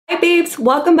Hi babes,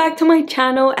 welcome back to my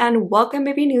channel and welcome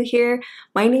if you're new here.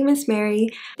 My name is Mary.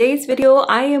 Today's video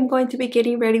I am going to be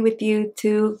getting ready with you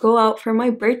to go out for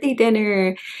my birthday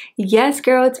dinner. Yes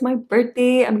girl, it's my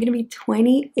birthday. I'm gonna be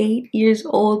 28 years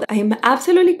old. I am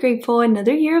absolutely grateful,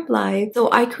 another year of life. So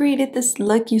I created this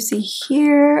look you see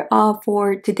here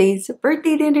for today's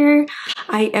birthday dinner.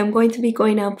 I am going to be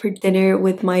going out for dinner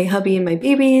with my hubby and my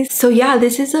babies. So yeah,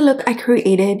 this is a look I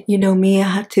created. You know me, I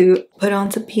had to put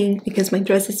on some pink because my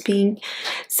dress is pink.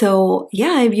 So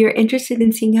yeah, if you're interested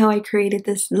in seeing how I created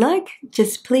this look,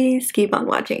 just please keep on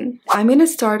watching. I'm gonna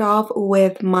start off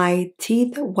with my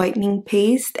teeth whitening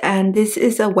paste, and this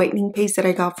is a whitening paste that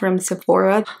I got from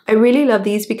Sephora. I really love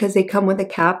these because they come with a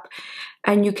cap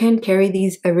and you can carry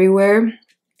these everywhere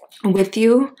with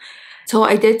you. So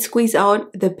I did squeeze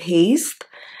out the paste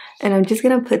and I'm just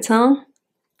gonna put some,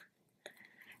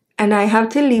 and I have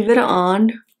to leave it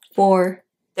on for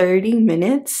 30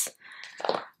 minutes,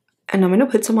 and I'm gonna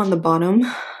put some on the bottom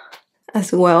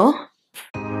as well.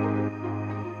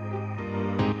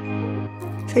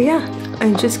 So yeah,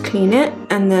 I just clean it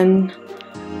and then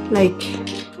like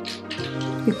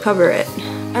you cover it,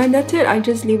 and that's it. I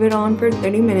just leave it on for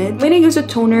 30 minutes. I'm gonna use a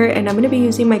toner and I'm gonna be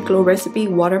using my Glow Recipe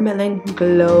Watermelon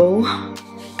Glow.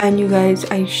 And you guys,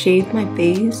 I shaved my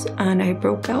face and I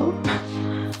broke out,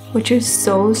 which is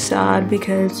so sad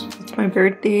because it's my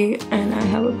birthday and I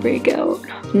have a breakout.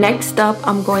 Next up,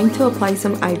 I'm going to apply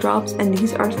some eye drops, and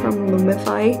these are from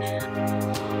Lumify.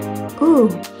 Ooh.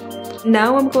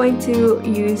 Now I'm going to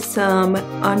use some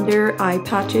under eye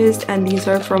patches, and these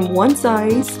are from One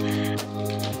Size.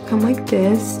 Come like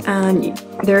this, and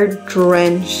they're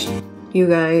drenched, you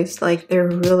guys. Like, they're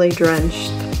really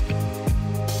drenched.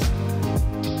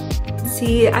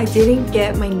 See, I didn't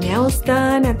get my nails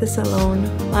done at the salon,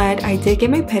 but I did get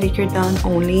my pedicure done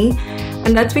only.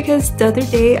 And that's because the other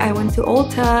day I went to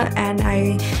Ulta and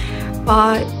I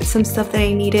bought some stuff that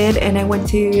I needed, and I went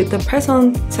to the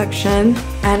press-on section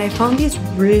and I found these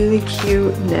really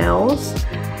cute nails.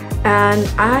 And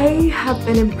I have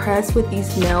been impressed with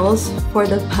these nails for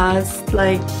the past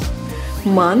like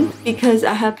month because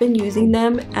I have been using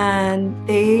them and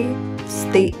they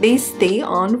stay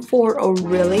on for a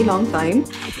really long time.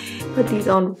 Put these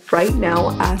on right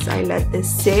now as I let this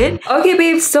sit. Okay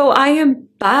babes, so I am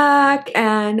back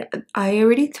and I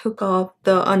already took off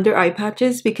the under eye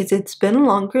patches because it's been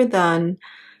longer than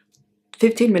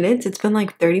 15 minutes. It's been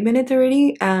like 30 minutes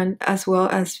already, and as well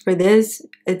as for this,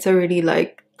 it's already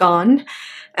like gone.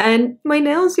 And my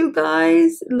nails, you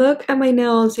guys, look at my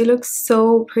nails. They look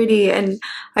so pretty, and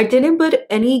I didn't put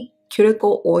any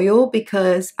cuticle oil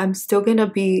because I'm still gonna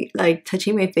be like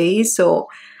touching my face, so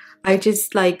I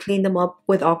just like cleaned them up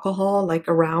with alcohol like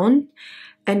around.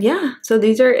 And yeah, so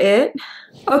these are it.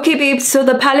 Okay babes, so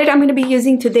the palette I'm gonna be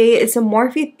using today is a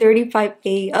Morphe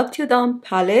 35A Up to Dawn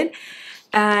palette.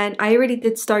 And I already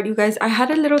did start, you guys. I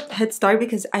had a little head start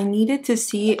because I needed to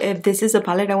see if this is a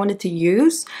palette I wanted to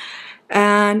use.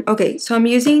 And okay, so I'm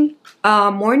using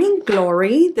Morning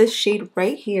Glory, this shade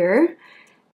right here.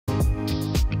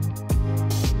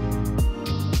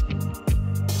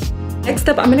 Next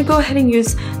up, I'm gonna go ahead and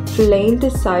use Flame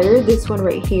Desire, this one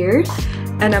right here.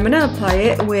 And I'm gonna apply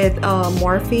it with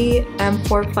Morphe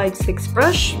M456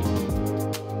 brush.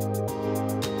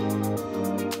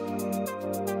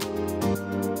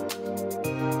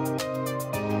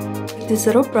 This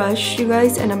little brush, you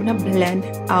guys, and I'm gonna blend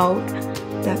out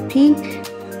that pink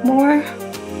more.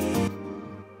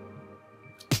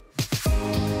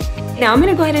 Now I'm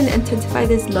gonna go ahead and intensify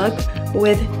this look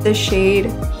with the shade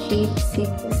Heat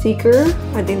Seeker.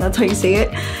 I think that's how you say it.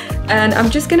 And I'm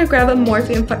just gonna grab a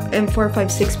Morphe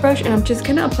M456 brush and I'm just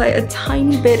gonna apply a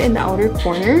tiny bit in the outer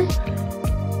corner.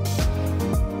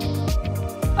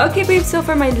 Okay babe, so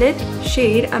for my lid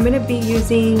shade, I'm gonna be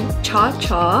using Cha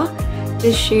Cha.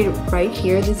 This shade right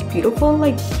here, this beautiful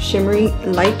like shimmery,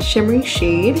 light shimmery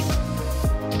shade,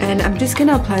 and I'm just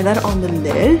gonna apply that on the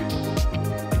lid.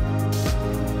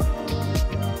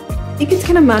 I think it's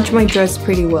gonna match my dress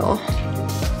pretty well.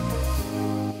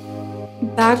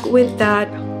 Back with that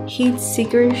Heat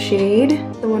Seeker shade,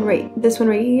 this one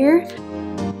right here.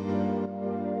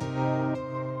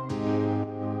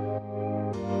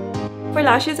 For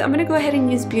lashes, I'm gonna go ahead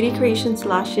and use Beauty Creations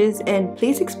lashes and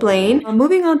Please Explain.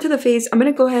 Moving on to the face, I'm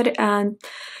gonna go ahead and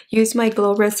use my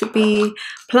Glow Recipe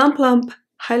Plum Plump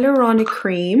Hyaluronic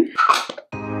Cream.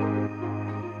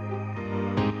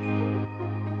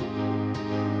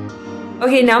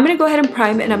 Okay, now I'm gonna go ahead and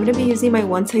prime, and I'm gonna be using my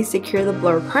One Size Secure the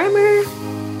Blur Primer.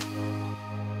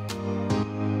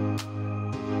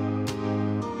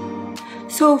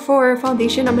 So for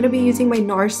foundation, I'm going to be using my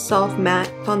NARS Soft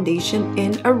Matte Foundation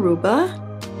in Aruba.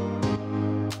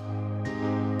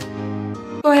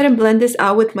 Go ahead and blend this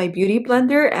out with my beauty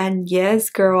blender. And yes,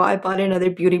 girl, I bought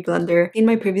another beauty blender. In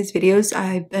my previous videos,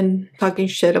 I've been talking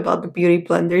shit about the beauty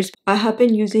blenders. I have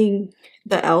been using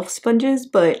the e.l.f. sponges,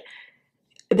 but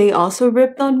they also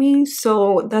ripped on me,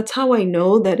 so that's how I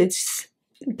know that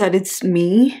it's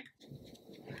me.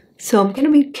 So I'm gonna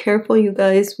be careful, you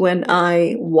guys, when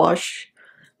I wash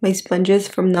my sponges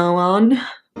from now on.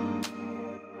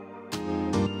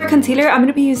 For concealer, I'm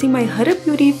gonna be using my Huda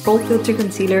Beauty Full Filter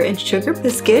Concealer in Sugar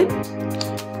Biscuit.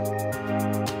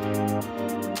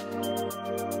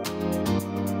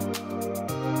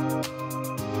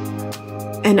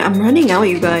 And I'm running out,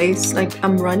 you guys. Like,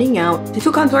 I'm running out.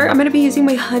 To contour, I'm gonna be using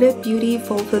my Huda Beauty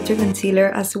Full Filter Concealer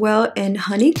as well in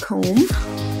Honeycomb.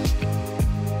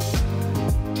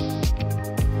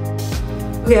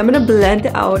 Okay, I'm gonna blend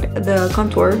out the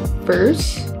contour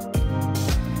first.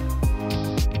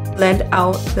 Blend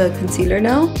out the concealer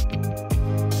now.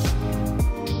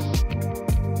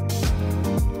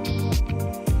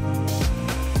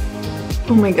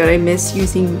 Oh my god, I miss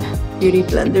using beauty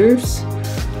blenders,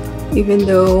 even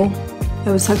though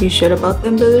I was talking shit about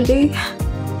them the other day.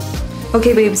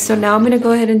 Okay babes, so now I'm gonna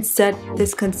go ahead and set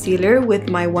this concealer with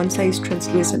my One Size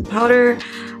translucent powder.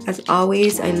 As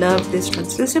always, I love this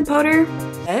translucent powder.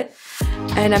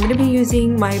 And I'm gonna be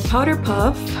using my powder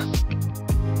puff.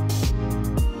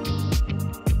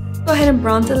 Go ahead and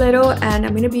bronze a little, and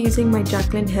I'm gonna be using my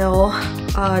Jaclyn Hill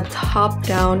top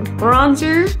down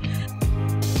bronzer.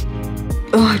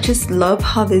 Oh, I just love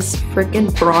how this freaking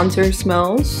bronzer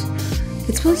smells.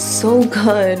 It smells so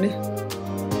good.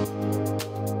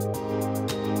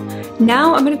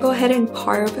 Now I'm gonna go ahead and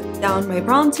carve down my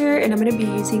bronzer, and I'm gonna be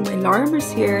using my Laura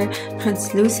Mercier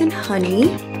Translucent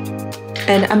Honey.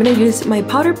 And I'm gonna use my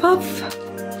powder puff.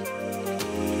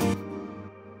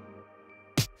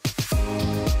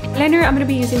 Eyeliner, I'm gonna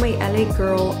be using my LA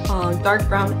Girl dark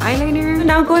brown eyeliner.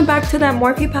 Now going back to that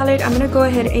Morphe palette, I'm gonna go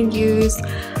ahead and use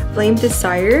Flame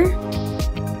Desire.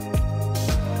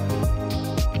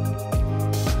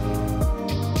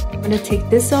 I'm gonna take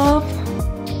this off.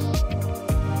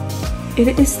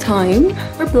 It is time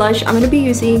for blush. I'm gonna be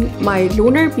using my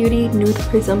Lunar Beauty Nude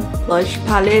Prism Blush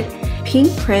Palette,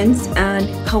 Pink Prince and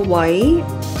Kawaii.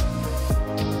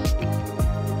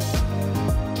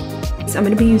 So I'm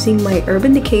gonna be using my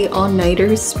Urban Decay All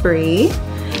Nighter Spray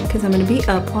because I'm gonna be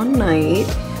up all night.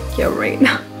 Yeah, right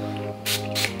now.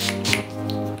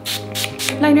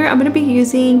 Liner, I'm gonna be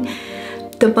using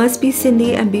the Must Be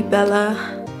Cindy and Be Bella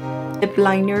lip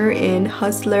liner in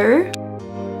Hustler.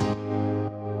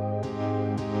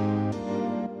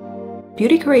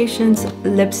 Beauty Creations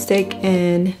lipstick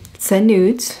in Sun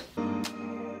Nudes.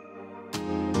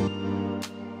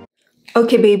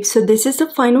 Okay babe, so this is the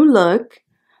final look.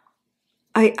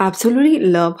 I absolutely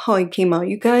love how it came out,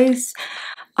 you guys.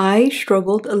 I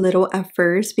struggled a little at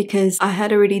first because I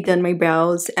had already done my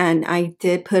brows and I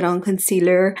did put on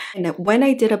concealer. And when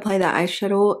I did apply that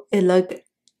eyeshadow, it looked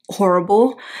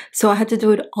horrible. So I had to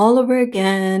do it all over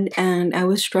again and I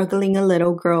was struggling a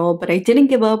little, girl. But I didn't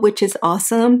give up, which is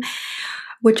awesome,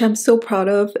 which I'm so proud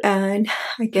of. And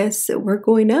I guess we're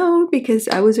going out because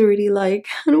I was already like,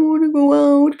 I don't want to go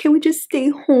out. Can we just stay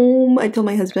home? I told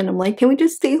my husband, I'm like, can we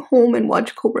just stay home and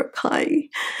watch Cobra Kai?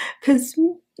 Because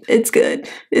it's good.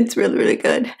 It's really, really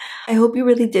good. I hope you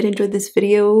really did enjoy this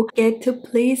video. Get to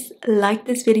please like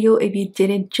this video if you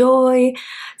did enjoy.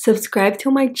 Subscribe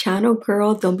to my channel,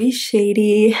 girl. Don't be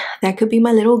shady. That could be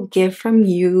my little gift from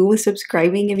you,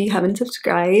 subscribing if you haven't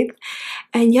subscribed.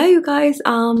 And yeah, you guys,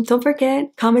 don't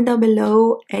forget, comment down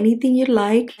below anything you'd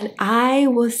like. And I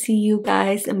will see you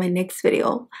guys in my next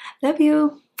video. Love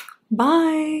you.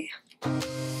 Bye.